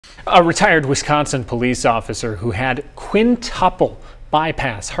A retired Wisconsin police officer who had quintuple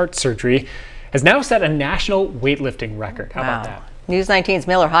bypass heart surgery has now set a national weightlifting record. How about that? News 19's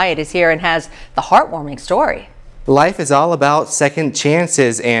Miller Hyatt is here and has the heartwarming story. Life is all about second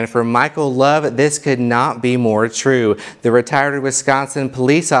chances, and for Michael Love, this could not be more true. The retired Wisconsin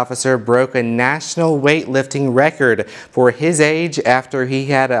police officer broke a national weightlifting record for his age after he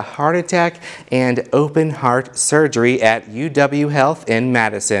had a heart attack and open heart surgery at UW Health in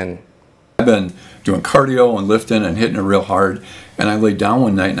Madison. I've been doing cardio and lifting and hitting it real hard, and I laid down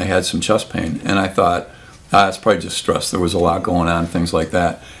one night and I had some chest pain, and I thought, it's probably just stress. There was a lot going on, things like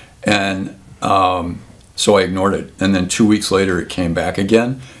that. And so I ignored it, and then 2 weeks later it came back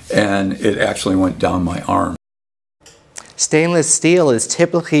again, and it actually went down my arm. Stainless steel is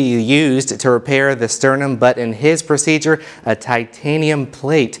typically used to repair the sternum, but in his procedure, a titanium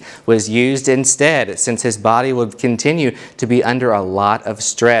plate was used instead, since his body would continue to be under a lot of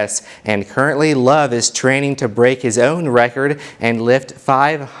stress. And currently, Love is training to break his own record and lift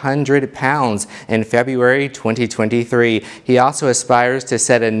 500 pounds in February 2023. He also aspires to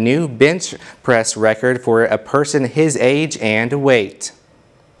set a new bench press record for a person his age and weight.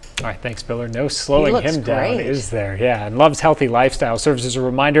 All right, thanks, Biller. No slowing him down, is there? Yeah, and Love's healthy lifestyle serves as a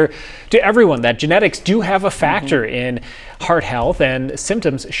reminder to everyone that genetics do have a factor in heart health, and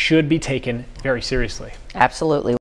symptoms should be taken very seriously. Absolutely.